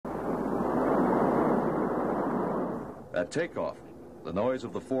At takeoff, the noise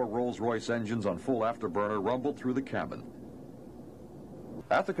of the 4 Rolls-Royce engines on full afterburner rumbled through the cabin.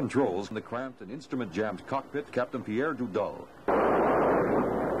 At the controls, in the cramped and instrument-jammed cockpit, Captain Pierre Dudal.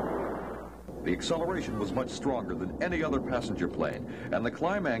 The acceleration was much stronger than any other passenger plane, and the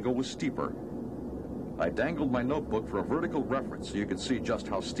climb angle was steeper. I dangled my notebook for a vertical reference so you could see just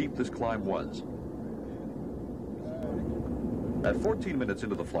how steep this climb was. At 14 minutes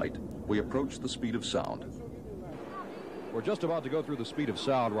into the flight, we approached the speed of sound. We're just about to go through the speed of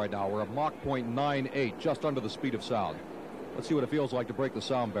sound right now. We're at Mach 0.98, just under the speed of sound. Let's see what it feels like to break the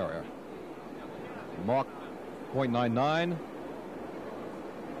sound barrier. Mach 0.99.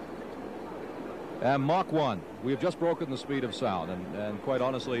 And Mach 1. We have just broken the speed of sound, and quite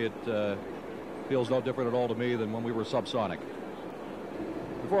honestly, it feels no different at all to me than when we were subsonic.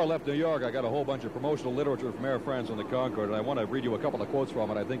 Before I left New York, I got a whole bunch of promotional literature from Air France on the Concorde, and I want to read you a couple of quotes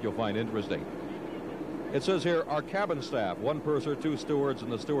from it I think you'll find interesting. It says here, our cabin staff, 1 purser, 2 stewards,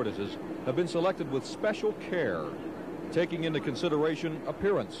 and the stewardesses, have been selected with special care, taking into consideration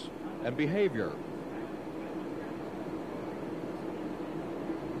appearance and behavior.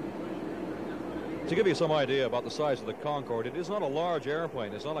 To give you some idea about the size of the Concorde, it is not a large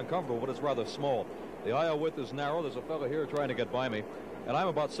airplane. It's not uncomfortable, but it's rather small. The aisle width is narrow. There's a fellow here trying to get by me. And I'm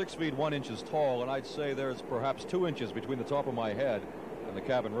about 6 feet 1 inches tall, and I'd say there's perhaps 2 inches between the top of my head and the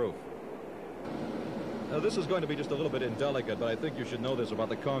cabin roof. Now, this is going to be just a little bit indelicate, but I think you should know this about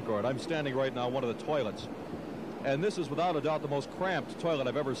the Concorde. I'm standing right now in one of the toilets. And this is without a doubt the most cramped toilet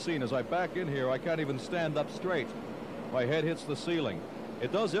I've ever seen. As I back in here, I can't even stand up straight. My head hits the ceiling.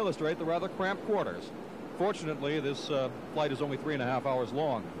 It does illustrate the rather cramped quarters. Fortunately, this flight is only 3.5 hours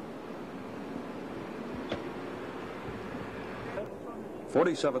long.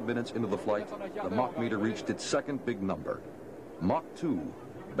 47 minutes into the flight, the Mach meter reached its second big number. Mach 2,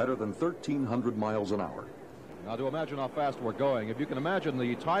 better than 1,300 miles an hour. Now, to imagine how fast we're going, if you can imagine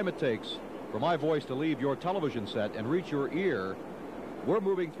the time it takes for my voice to leave your television set and reach your ear, we're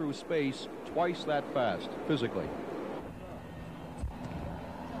moving through space twice that fast, physically.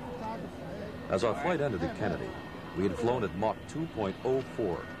 As our flight ended at Kennedy, we had flown at Mach 2.04,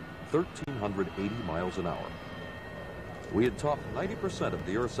 1,380 miles an hour. We had topped 90% of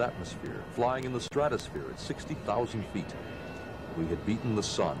the Earth's atmosphere, flying in the stratosphere at 60,000 feet. We had beaten the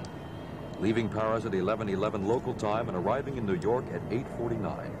sun, leaving Paris at 11:11 local time and arriving in New York at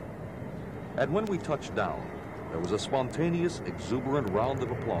 8:49. And when we touched down, there was a spontaneous, exuberant round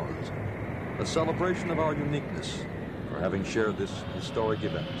of applause, a celebration of our uniqueness for having shared this historic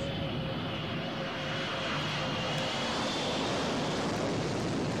event.